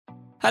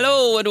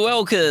Hello and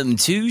welcome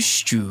to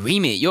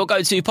Stream It, your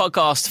go-to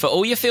podcast for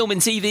all your film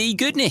and TV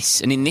goodness.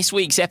 And in this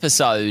week's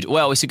episode,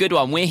 well, it's a good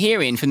one. We're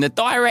hearing from the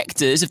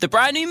directors of the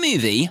brand new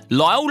movie,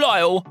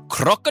 Lyle,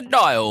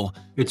 Crocodile.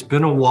 It's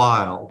been a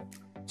while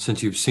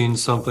since you've seen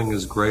something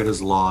as great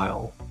as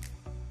Lyle.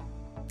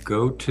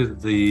 Go to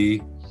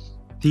the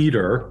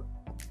theater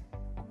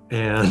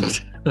and...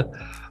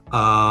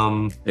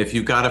 If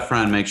you've got a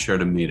friend, make sure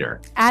to meet her.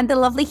 And the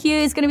lovely Hugh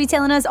is going to be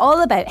telling us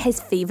all about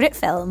his favourite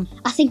film.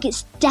 I think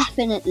it's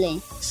definitely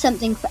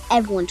something for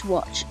everyone to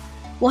watch,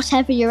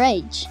 whatever your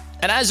age.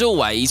 And as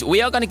always,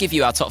 we are going to give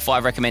you our top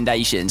 5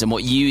 recommendations and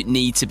what you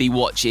need to be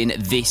watching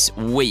this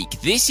week.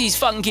 This is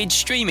Fun Kids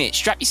Stream It.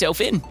 Strap yourself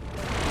in.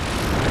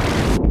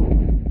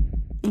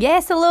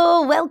 Yes,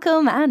 hello,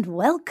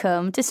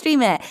 welcome to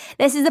Stream It.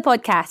 This is the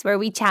podcast where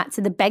we chat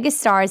to the biggest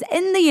stars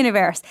in the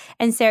universe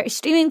and search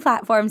streaming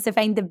platforms to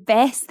find the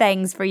best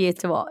things for you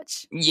to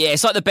watch. Yeah,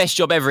 it's like the best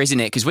job ever, isn't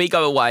it? Because we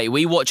go away,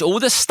 we watch all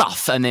the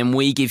stuff, and then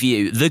we give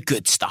you the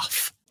good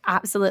stuff.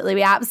 Absolutely,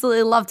 we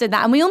absolutely love doing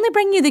that. And we only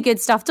bring you the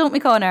good stuff, don't we,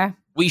 Connor?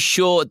 We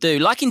sure do.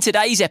 Like in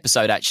today's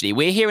episode, actually,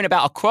 we're hearing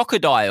about a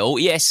crocodile.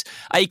 Yes,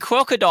 a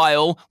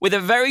crocodile with a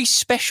very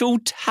special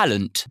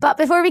talent. But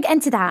before we get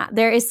into that,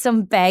 there is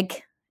some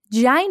big,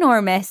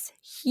 ginormous,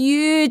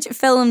 huge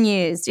film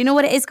news. Do you know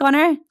what it is,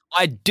 Connor?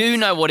 I do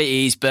know what it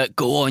is, but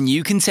go on,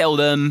 you can tell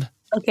them.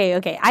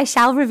 Okay. I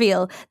shall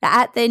reveal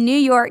that at the New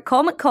York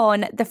Comic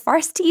Con, the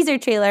first teaser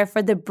trailer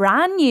for the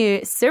brand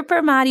new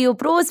Super Mario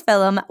Bros.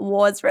 Film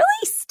was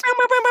released.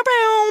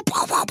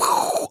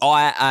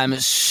 I am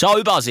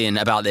so buzzing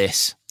about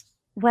this.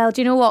 Well,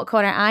 do you know what,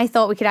 Connor? I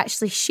thought we could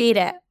actually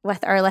share it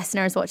with our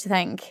listeners. What do you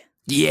think?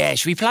 Yeah,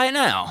 should we play it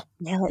now?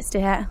 Yeah, let's do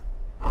it.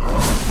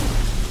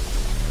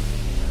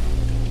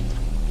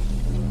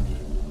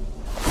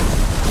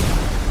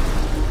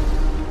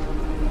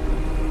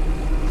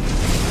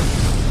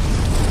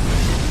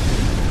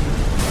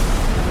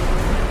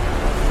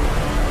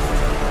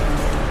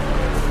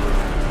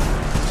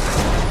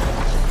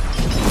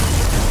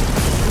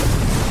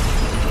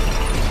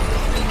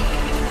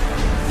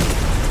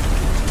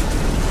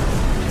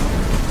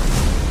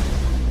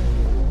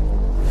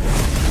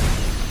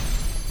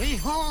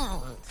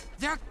 Behold,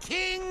 the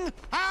king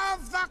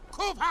of the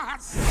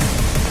Koopas!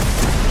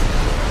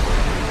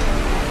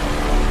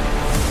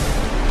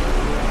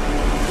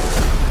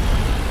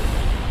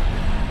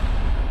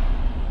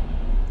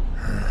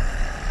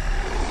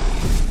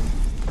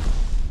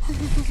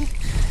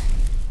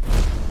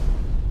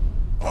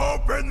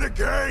 Open the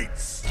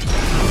gates!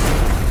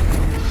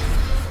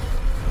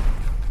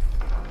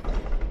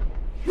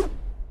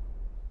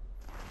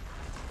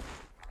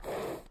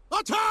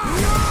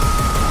 Attack!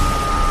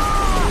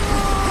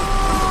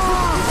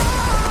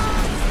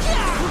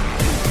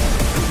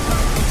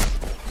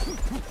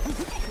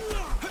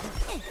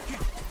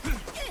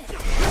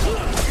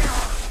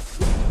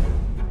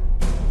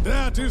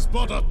 That is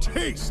but a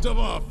taste of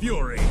our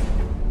fury.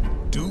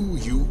 Do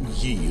you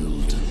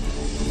yield?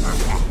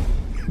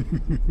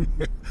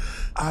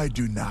 I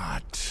do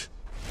not.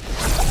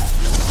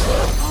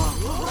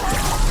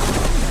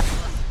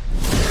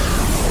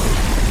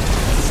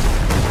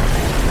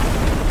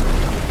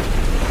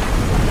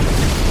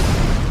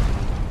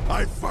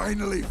 I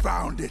finally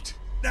found it.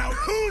 Now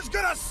who's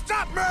gonna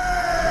stop me?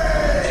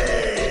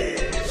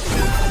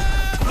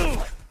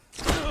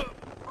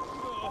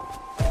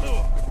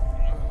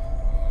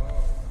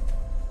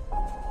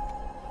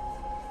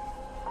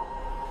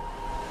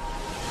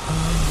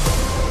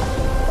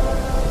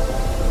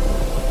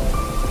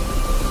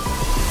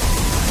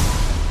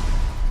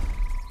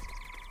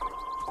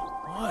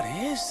 What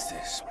is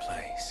this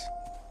place?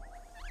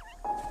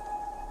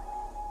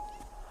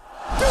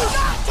 Do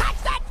not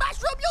touch that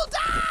mushroom, you'll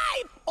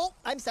die! Oh,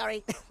 I'm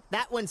sorry.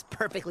 That one's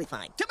perfectly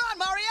fine. Come on,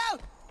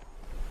 Mario!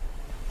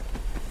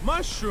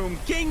 Mushroom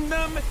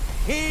Kingdom,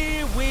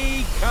 here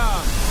we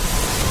come!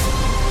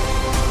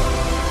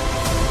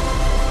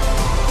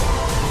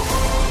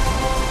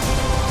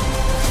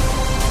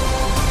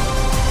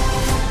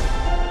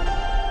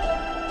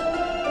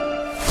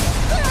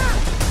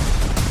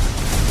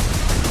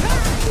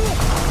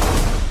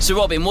 So,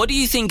 Robin, what do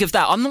you think of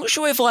that? I'm not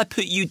sure if I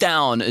put you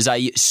down as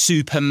a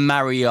Super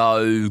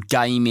Mario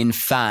gaming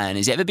fan.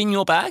 Has it ever been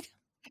your bag?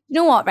 You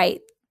know what, right?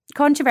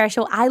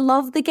 Controversial. I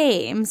love the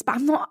games, but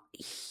I'm not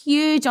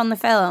huge on the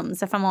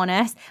films, if I'm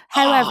honest.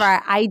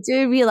 However, I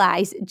do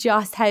realise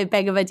just how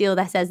big of a deal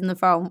this is in the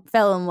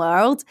film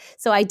world,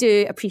 so I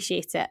do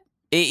appreciate it.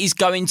 It is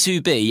going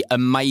to be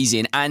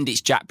amazing, and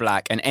it's Jack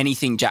Black, and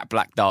anything Jack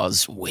Black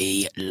does,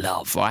 we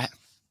love, right?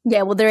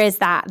 Yeah, well, there is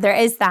that.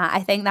 I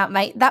think that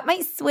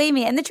might sway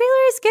me. And the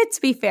trailer is good, to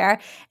be fair.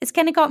 It's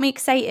kind of got me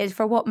excited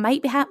for what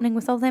might be happening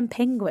with all them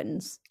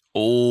penguins.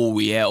 Oh,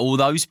 yeah, all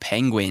those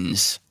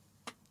penguins.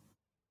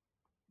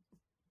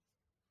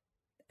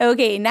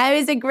 Okay, now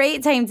is a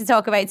great time to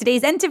talk about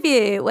today's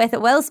interview with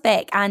Will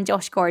Speck and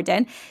Josh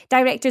Gordon,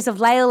 directors of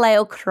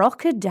Lyle,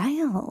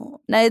 Crocodile.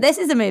 Now, this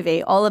is a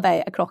movie all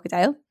about a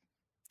crocodile.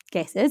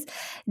 guesses,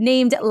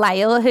 named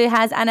Lyle, who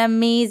has an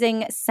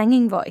amazing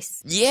singing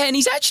voice. Yeah, and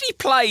he's actually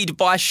played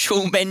by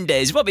Shawn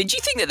Mendes. Robin, do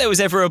you think that there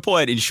was ever a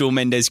point in Shawn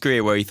Mendes'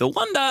 career where he thought,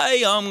 one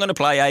day I'm going to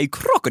play a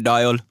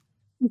crocodile?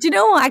 Do you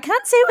know what? I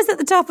can't say it was at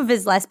the top of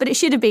his list, but it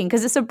should have been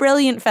because it's a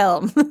brilliant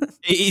film.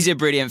 It is a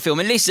brilliant film.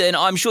 And listen,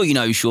 I'm sure you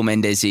know who Shawn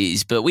Mendes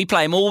is, but we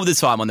play him all the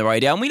time on the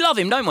radio and we love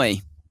him, don't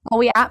we? Oh,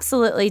 we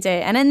absolutely do.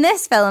 And in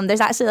this film,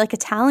 there's actually like a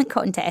talent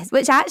contest,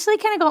 which actually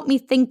kind of got me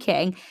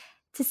thinking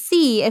to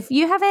see if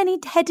you have any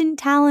hidden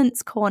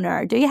talents,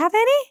 Connor. Do you have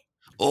any?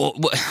 Oh,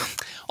 well,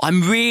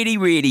 I'm really,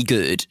 really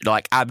good,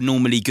 like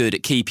abnormally good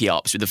at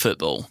keepy-ups with the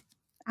football.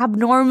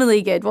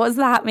 Abnormally good. What does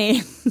that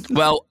mean?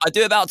 Well, I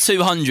do about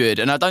 200,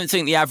 and I don't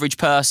think the average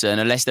person,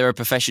 unless they're a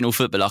professional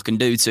footballer, can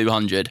do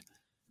 200.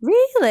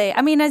 Really?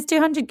 I mean, is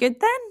 200 good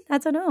then? I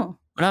don't know.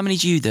 Well, how many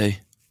do you do?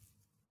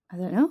 I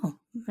don't know.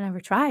 I've never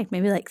tried.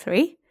 Maybe like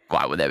 3.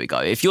 Right, well, there we go.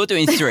 If you're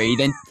doing 3,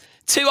 then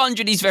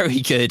 200 is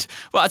very good.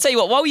 Well, I'll tell you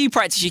what, while you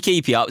practice your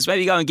keepy-ups,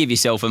 maybe go and give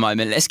yourself a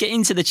moment. Let's get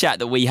into the chat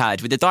that we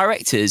had with the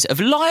directors of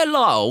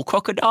Lyle,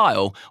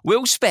 Crocodile,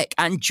 Will Speck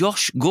and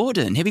Josh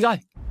Gordon. Here we go.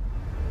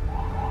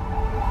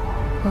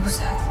 What was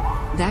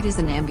that? That is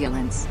an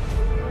ambulance.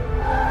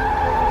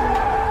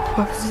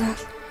 What was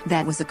that?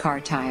 That was a car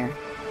tire.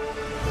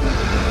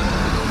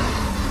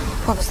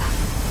 What was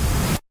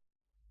that?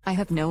 I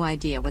have no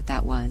idea what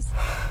that was.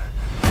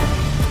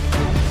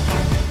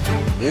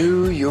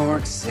 New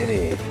York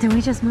City. Did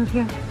we just move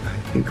here? I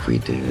think we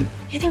did.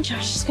 You think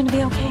Josh is gonna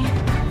be okay?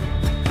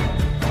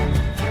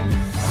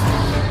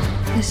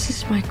 This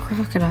is my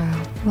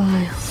crocodile,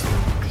 Lyle.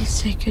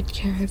 Please take good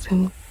care of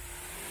him.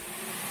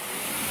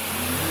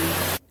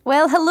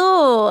 Well,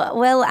 hello,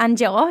 Will and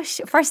Josh.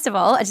 First of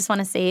all, I just want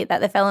to say that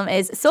the film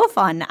is so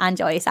fun and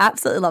joyous. I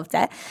absolutely loved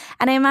it.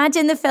 And I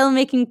imagine the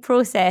filmmaking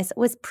process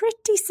was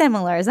pretty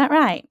similar. Is that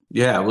right?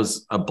 Yeah, it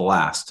was a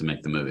blast to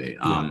make the movie.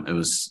 It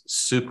was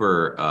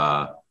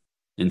super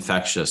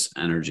infectious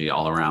energy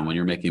all around. When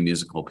you're making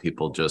musical,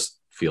 people just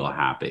feel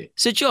happy.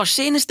 So, Josh,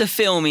 seeing as the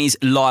film is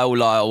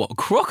Lyle,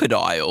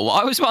 Crocodile,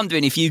 I was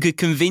wondering if you could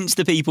convince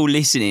the people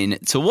listening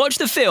to watch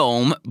the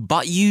film,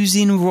 but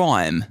using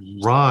rhyme.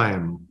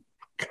 Rhyme.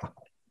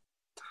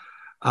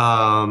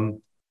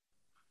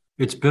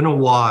 It's been a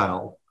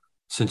while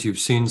since you've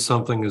seen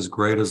something as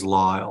great as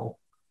Lyle.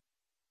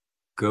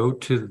 Go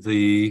to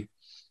the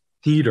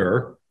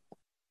theater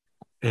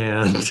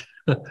and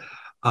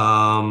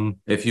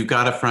if you've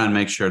got a friend,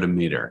 make sure to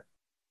meet her.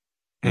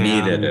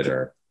 Meet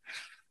her.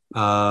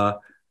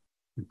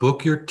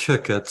 Book your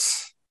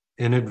tickets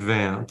in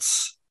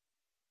advance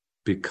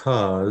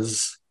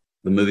because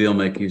the movie will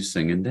make you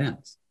sing and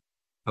dance.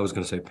 I was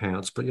going to say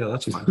pants, but yeah,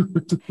 that's fine.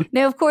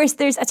 Now, of course,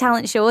 there's a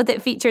talent show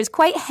that features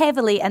quite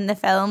heavily in the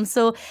film.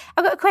 So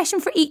I've got a question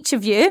for each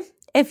of you.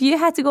 If you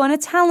had to go on a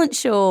talent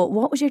show,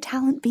 what would your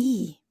talent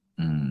be?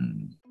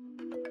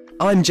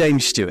 I'm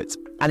James Stewart,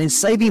 and in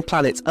Saving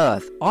Planet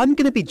Earth, I'm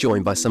going to be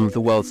joined by some of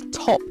the world's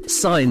top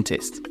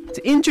scientists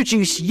to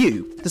introduce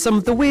you to some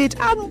of the weird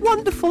and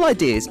wonderful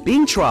ideas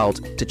being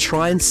trialled to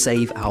try and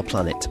save our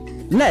planet.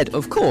 Led,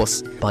 of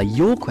course, by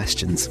your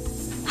questions.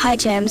 Hi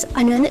James,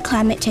 I know that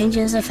climate change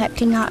is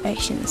affecting our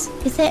oceans.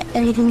 Is there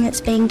anything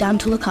that's being done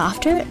to look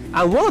after it?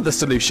 And one of the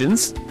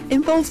solutions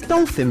involves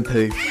dolphin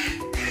poo.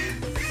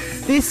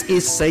 This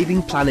is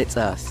Saving Planet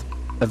Earth,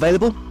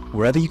 available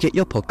wherever you get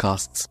your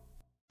podcasts.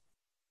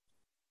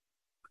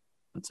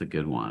 That's a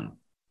good one.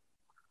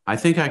 I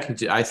think I could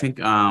do, I think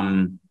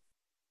I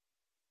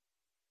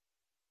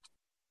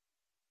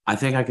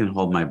can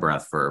hold my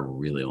breath for a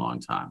really long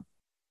time.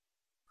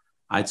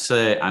 I'd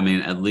say,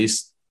 at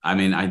least,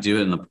 I do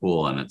it in the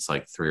pool and it's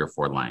like 3 or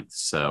 4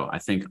 lengths. So I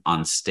think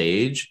on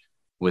stage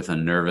with a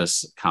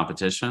nervous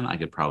competition, I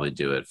could probably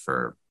do it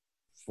for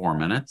 4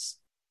 minutes.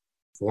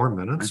 4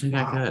 minutes? I think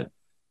I could.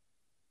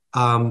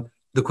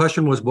 The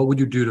question was, what would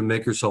you do to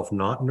make yourself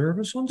not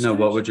nervous on stage? No,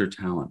 what would your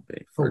talent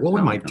be? What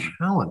would my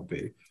talent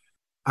be?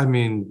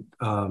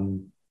 Not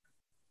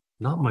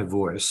my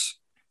voice.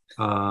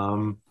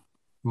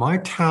 My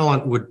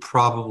talent would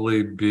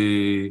probably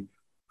be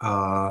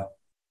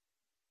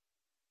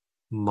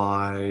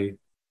my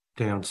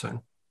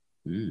dancing.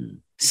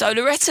 So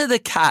Loretta the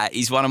cat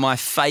is one of my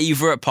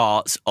favourite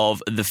parts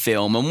of the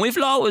film, and with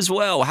Lyle as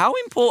well. How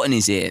important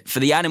is it for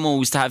the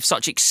animals to have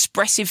such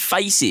expressive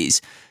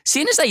faces,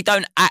 seeing as they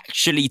don't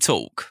actually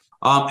talk?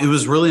 It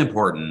was really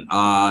important.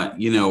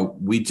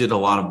 We did a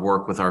lot of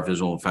work with our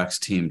visual effects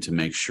team to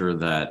make sure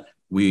that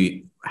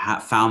we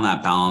found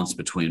that balance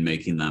between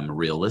making them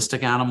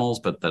realistic animals,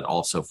 but that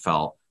also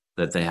felt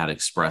that they had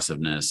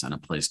expressiveness and a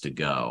place to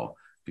go.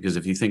 Because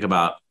if you think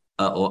about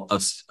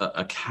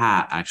a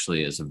cat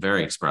actually is a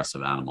very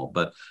expressive animal,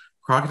 but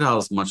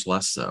crocodiles much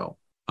less so,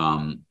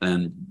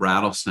 and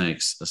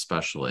rattlesnakes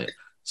especially.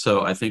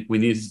 So I think we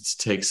needed to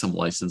take some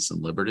license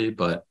and liberty,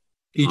 but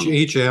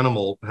each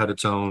animal had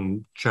its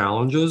own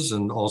challenges,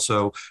 and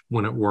also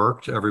when it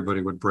worked,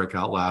 everybody would break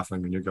out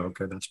laughing, and you go,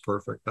 "Okay, that's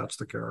perfect. That's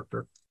the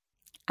character."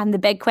 And the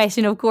big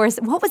question, of course,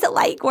 what was it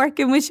like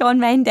working with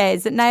Shawn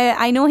Mendes? Now,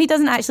 I know he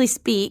doesn't actually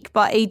speak,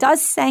 but he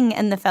does sing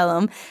in the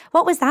film.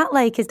 What was that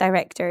like as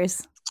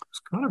directors? It's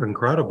kind of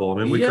incredible.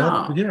 I mean, we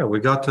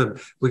got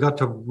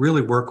to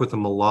really work with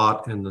him a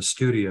lot in the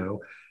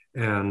studio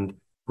and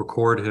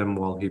record him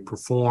while he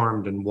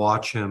performed and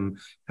watch him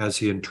as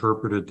he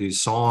interpreted these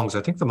songs.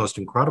 I think the most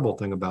incredible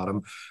thing about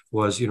him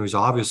was, he's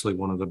obviously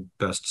one of the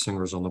best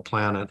singers on the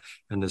planet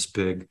and this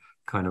big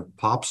kind of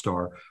pop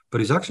star, but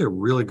he's actually a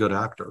really good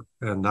actor.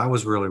 And that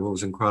was really what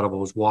was incredible,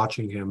 was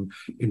watching him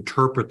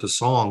interpret the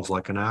songs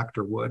like an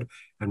actor would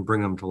and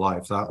bring them to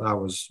life. That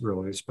was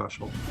really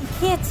special.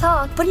 He can't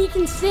talk, but he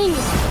can sing.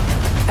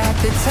 At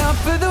the top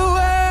of the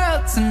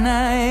world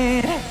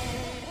tonight,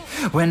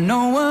 when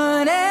no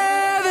one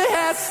ever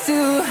has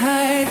to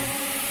hide.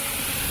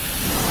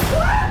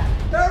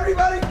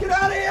 Everybody get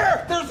out of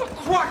here! There's a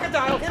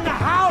crocodile in the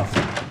house!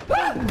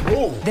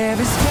 There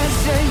is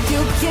treasure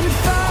you can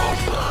find.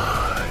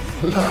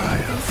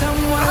 Lyle.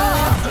 Someone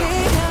left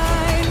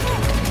behind.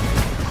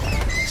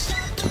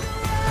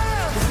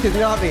 This could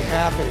not be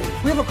happening.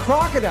 We have a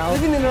crocodile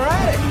living in our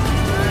attic.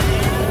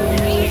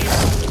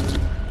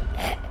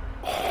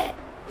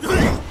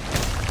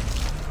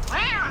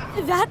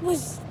 That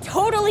was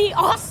totally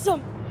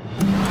awesome.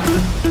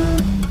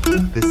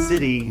 The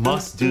city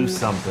must do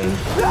something.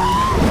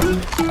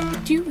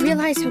 Do you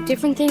realize how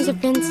different things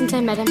have been since I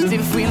met him?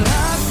 If we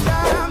lost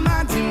our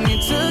minds and we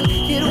took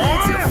it way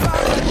too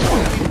far.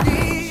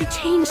 He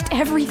changed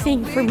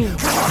everything for me.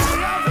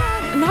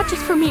 Not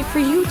just for me, for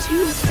you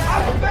too.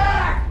 I'm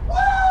back!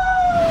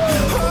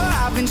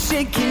 Oh, I've been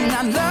shaking.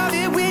 I love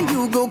it when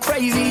you go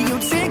crazy. You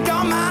take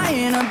all my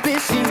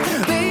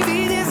inhibitions.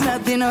 Baby, there's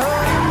nothing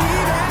holding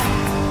me back.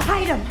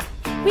 Hide him.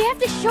 We have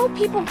to show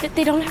people that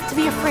they don't have to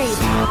be afraid.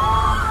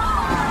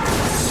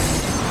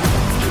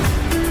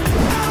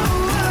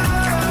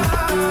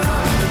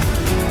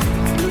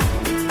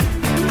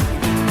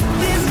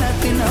 There's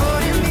nothing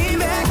holding me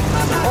back.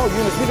 Oh,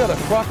 Eunice, we got a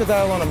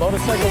crocodile on a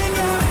motorcycle.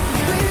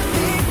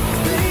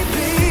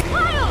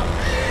 Lyle!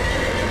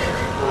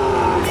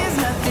 There's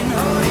nothing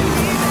holding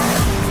me back.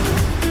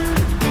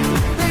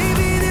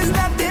 Baby, there's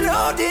nothing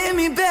holding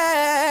me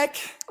back.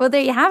 Well,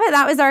 there you have it.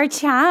 That was our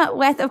chat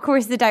with, of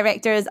course, the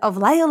directors of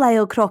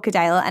Lyle,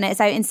 Crocodile, and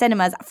it's out in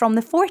cinemas from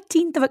the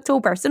 14th of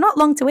October, so not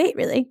long to wait,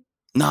 really.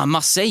 No, I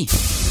must see.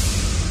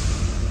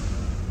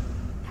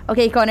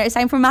 Okay, Connor, it's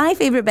time for my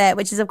favourite bit,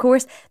 which is, of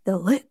course, the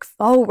look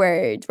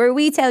forward, where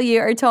we tell you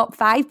our top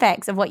 5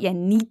 picks of what you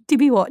need to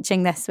be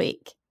watching this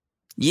week.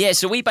 Yeah,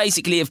 so we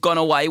basically have gone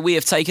away, we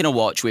have taken a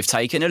watch, we've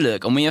taken a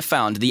look, and we have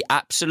found the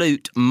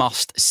absolute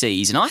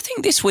must-sees. And I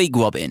think this week,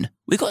 Robin,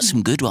 we got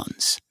some good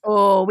ones.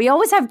 Oh, we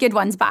always have good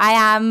ones, but I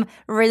am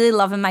really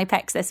loving my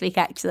picks this week,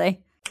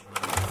 actually.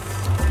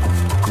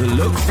 The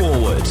look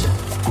forward.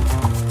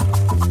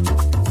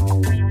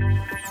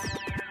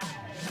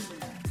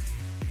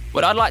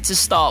 Well, I'd like to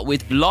start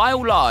with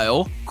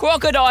Lyle,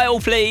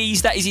 Crocodile,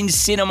 please. That is in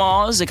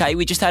cinemas. Okay,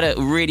 we just had a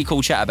really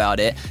cool chat about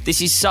it.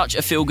 This is such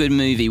a feel-good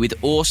movie with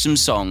awesome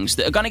songs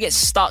that are going to get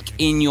stuck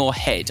in your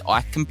head.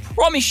 I can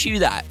promise you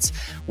that.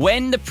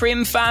 When the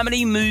Prim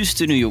family moves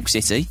to New York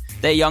City,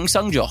 their young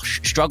son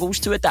Josh struggles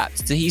to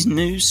adapt to his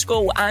new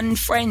school and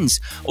friends.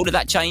 All of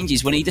that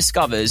changes when he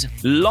discovers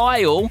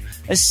Lyle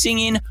is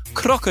singing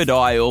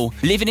Crocodile,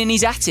 living in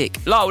his attic.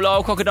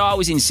 Lyle,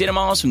 Crocodile is in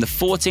cinemas from the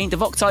 14th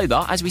of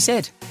October, as we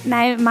said.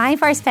 Now, my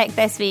first pick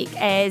this week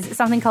is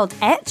something called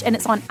Itch, and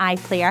it's on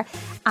iPlayer.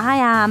 I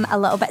am a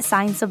little bit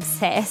science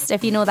obsessed,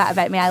 if you know that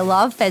about me. I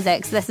love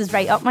physics. This is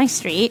right up my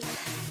street.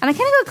 And I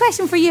kind of got a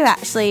question for you,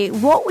 actually.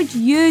 What would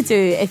you do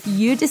if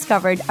you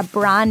discovered a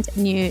brand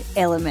new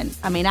element?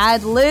 I mean,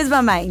 I'd lose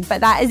my mind,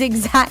 but that is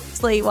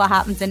exactly what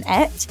happens in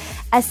Itch.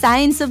 A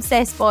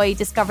science-obsessed boy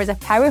discovers a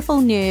powerful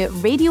new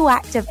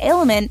radioactive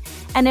element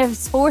and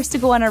is forced to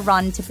go on a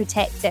run to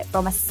protect it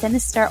from a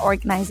sinister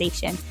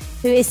organisation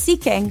who is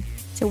seeking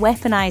to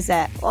weaponise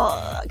it.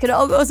 Oh, it could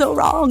all go so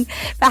wrong.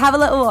 But have a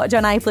little watch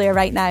on iPlayer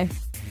right now.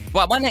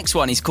 Well, my next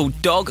one is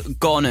called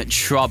Doggone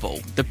Trouble.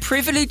 The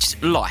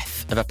privileged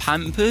life of a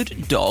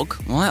pampered dog.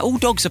 Right, all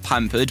dogs are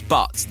pampered,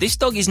 but this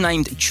dog is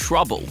named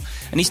Trouble.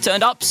 And he's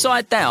turned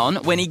upside down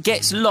when he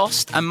gets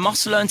lost and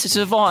must learn to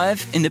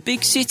survive in the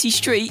big city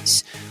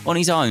streets on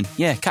his own.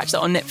 Yeah, catch that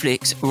on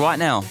Netflix right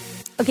now.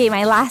 Okay,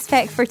 my last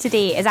pick for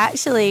today is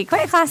actually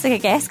quite a classic, I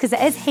guess, because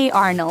it is Hey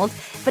Arnold,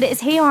 but it's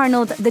Hey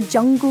Arnold, the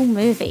Jungle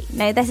Movie.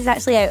 Now, this is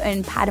actually out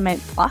on Paramount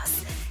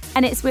Plus.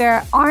 And it's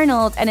where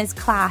Arnold and his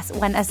class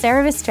went a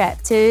service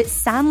trip to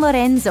San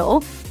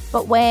Lorenzo.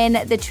 But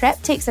when the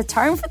trip takes a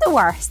turn for the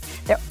worst,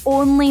 their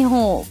only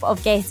hope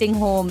of getting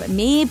home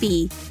may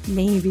be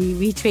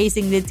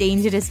retracing the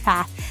dangerous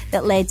path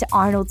that led to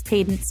Arnold's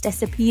parents'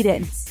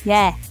 disappearance.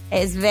 Yeah,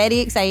 it is very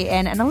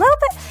exciting and a little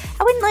bit,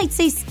 I wouldn't like to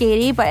say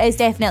scary, but it's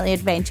definitely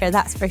adventure,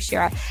 that's for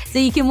sure. So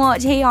you can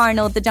watch Hey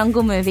Arnold, the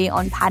Jungle Movie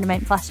on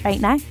Paramount Plus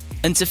right now.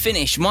 And to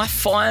finish, my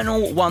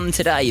final one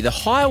today, The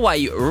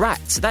Highway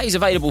Rat. That is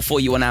available for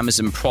you on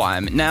Amazon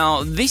Prime.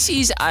 Now, this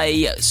is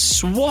a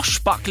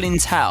swashbuckling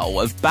tale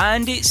of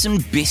bandits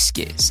and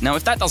biscuits. Now,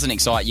 if that doesn't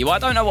excite you, I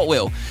don't know what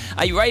will.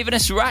 A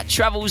ravenous rat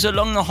travels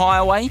along the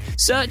highway,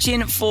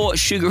 searching for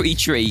sugary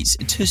treats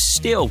to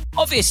steal.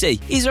 Obviously,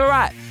 he's a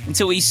rat,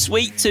 until his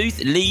sweet tooth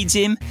leads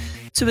him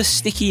to a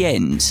sticky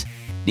end.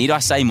 Need I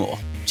say more?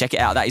 Check it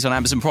out. That is on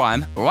Amazon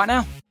Prime right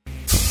now.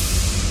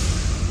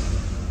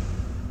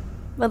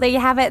 Well, there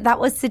you have it. That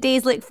was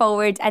today's Look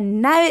Forward.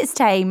 And now it's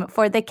time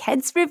for the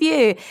Kids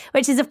Review,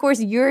 which is, of course,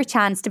 your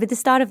chance to be the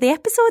star of the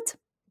episode.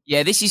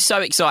 Yeah, this is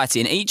so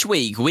exciting. Each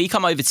week, we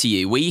come over to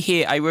you. We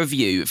hear a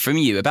review from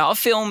you about a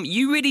film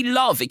you really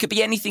love. It could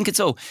be anything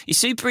at all. It's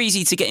super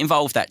easy to get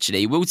involved,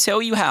 actually. We'll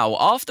tell you how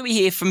after we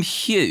hear from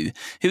Hugh,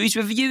 who is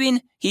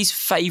reviewing his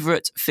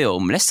favourite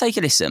film. Let's take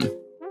a listen.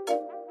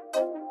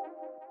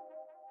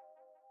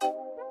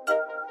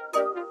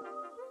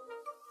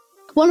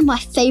 One of my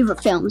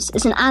favourite films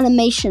is an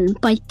animation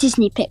by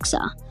Disney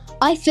Pixar.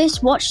 I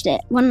first watched it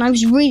when I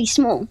was really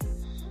small.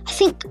 I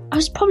think I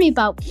was probably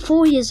about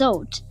 4 years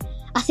old.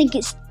 I think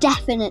it's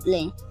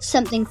definitely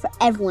something for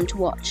everyone to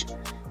watch,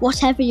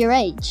 whatever your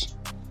age.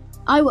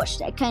 I watched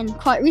it again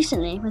quite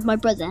recently with my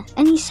brother,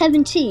 and he's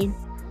 17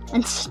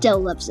 and still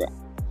loves it.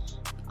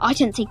 I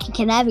don't think he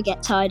can ever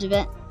get tired of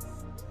it.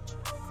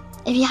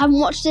 If you haven't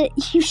watched it,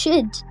 you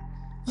should.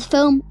 The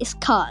film is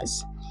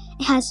Cars.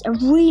 It has a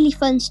really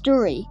fun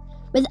story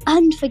with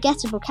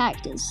unforgettable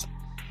characters.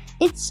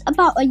 It's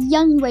about a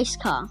young race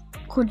car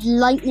called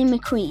Lightning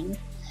McQueen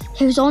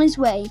who's on his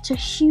way to a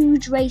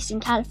huge race in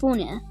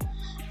California,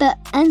 but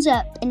ends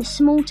up in a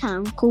small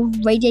town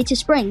called Radiator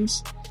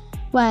Springs,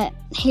 where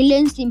he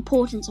learns the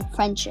importance of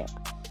friendship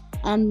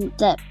and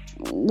that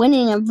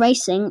winning and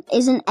racing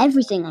isn't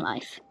everything in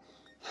life.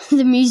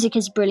 The music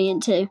is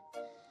brilliant too.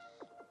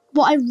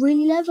 What I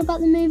really love about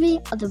the movie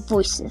are the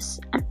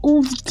voices and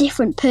all the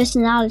different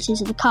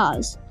personalities of the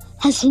cars.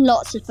 Has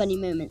lots of funny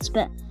moments,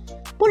 but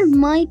one of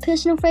my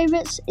personal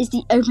favourites is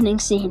the opening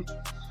scene,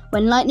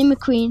 when Lightning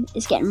McQueen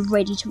is getting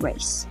ready to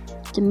race.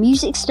 The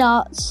music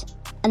starts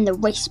and the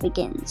race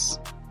begins.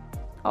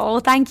 Oh,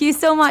 thank you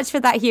so much for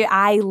that, Hugh.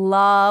 I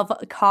love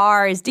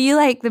Cars. Do you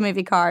like the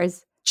movie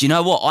Cars? Do you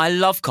know what? I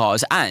love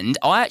Cars, and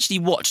I actually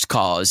watched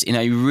Cars in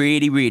a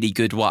really, really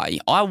good way.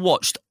 I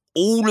watched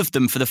all of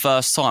them for the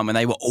first time when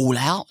they were all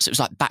out, so it was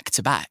like back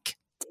to back.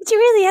 Did you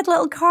really had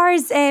little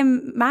Cars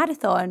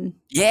marathon?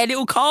 Yeah,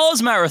 little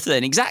Cars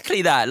marathon,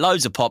 exactly that.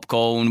 Loads of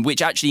popcorn,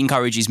 which actually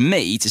encourages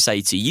me to say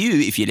to you,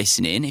 if you're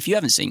listening, if you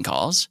haven't seen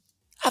Cars,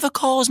 have a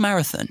Cars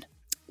marathon.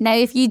 Now,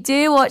 if you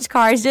do watch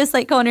Cars, just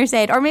like Connor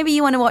said, or maybe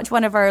you want to watch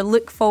one of our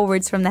look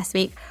forwards from this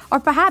week, or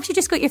perhaps you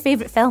just got your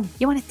favourite film,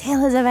 you want to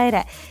tell us about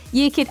it,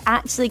 you could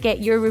actually get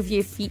your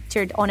review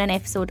featured on an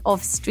episode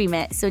of Stream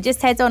It. So just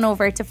head on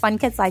over to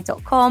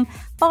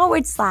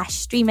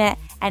funkidslive.com/stream it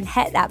and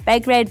hit that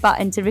big red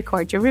button to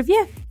record your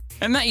review.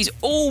 And that is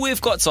all we've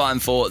got time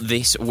for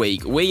this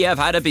week. We have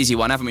had a busy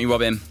one, haven't we,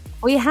 Robin?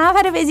 We have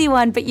had a busy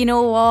one, but you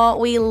know what?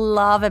 We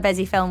love a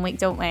busy film week,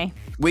 don't we?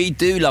 We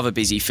do love a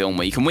busy film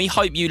week, and we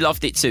hope you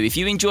loved it too. If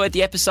you enjoyed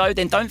the episode,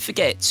 then don't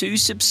forget to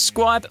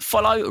subscribe,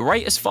 follow,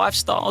 rate us 5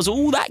 stars,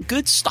 all that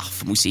good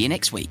stuff. And we'll see you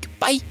next week.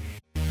 Bye.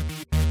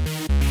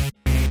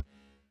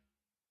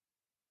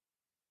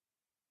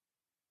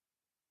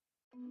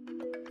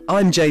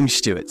 I'm James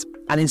Stewart,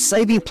 and in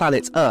Saving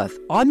Planet Earth,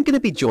 I'm going to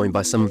be joined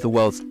by some of the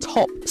world's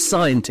top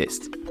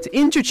scientists to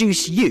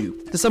introduce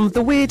you to some of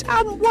the weird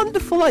and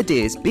wonderful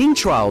ideas being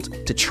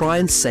trialled to try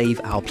and save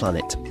our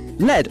planet.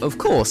 Led, of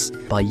course,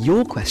 by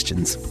your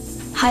questions.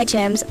 Hi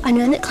James, I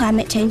know that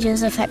climate change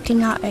is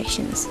affecting our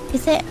oceans.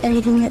 Is there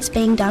anything that's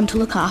being done to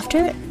look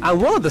after it?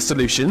 And one of the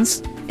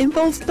solutions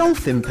involves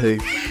dolphin poo.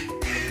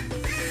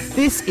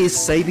 This is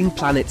Saving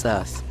Planet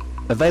Earth,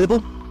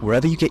 available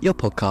wherever you get your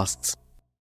podcasts.